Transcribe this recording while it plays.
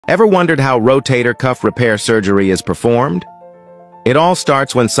Ever wondered how rotator cuff repair surgery is performed? It all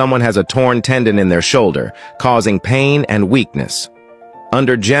starts when someone has a torn tendon in their shoulder, causing pain and weakness.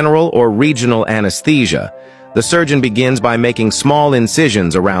 Under general or regional anesthesia, the surgeon begins by making small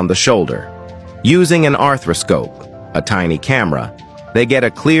incisions around the shoulder. Using an arthroscope, a tiny camera, they get a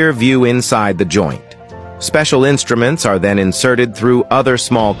clear view inside the joint. Special instruments are then inserted through other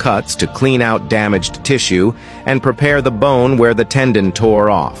small cuts to clean out damaged tissue and prepare the bone where the tendon tore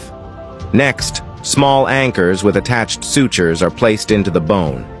off. Next, small anchors with attached sutures are placed into the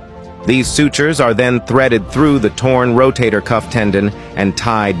bone. These sutures are then threaded through the torn rotator cuff tendon and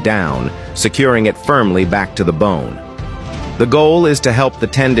tied down, securing it firmly back to the bone. The goal is to help the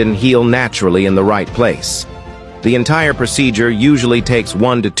tendon heal naturally in the right place. The entire procedure usually takes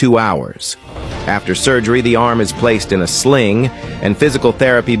 1 to 2 hours. After surgery, the arm is placed in a sling, and physical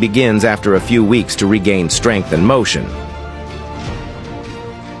therapy begins after a few weeks to regain strength and motion.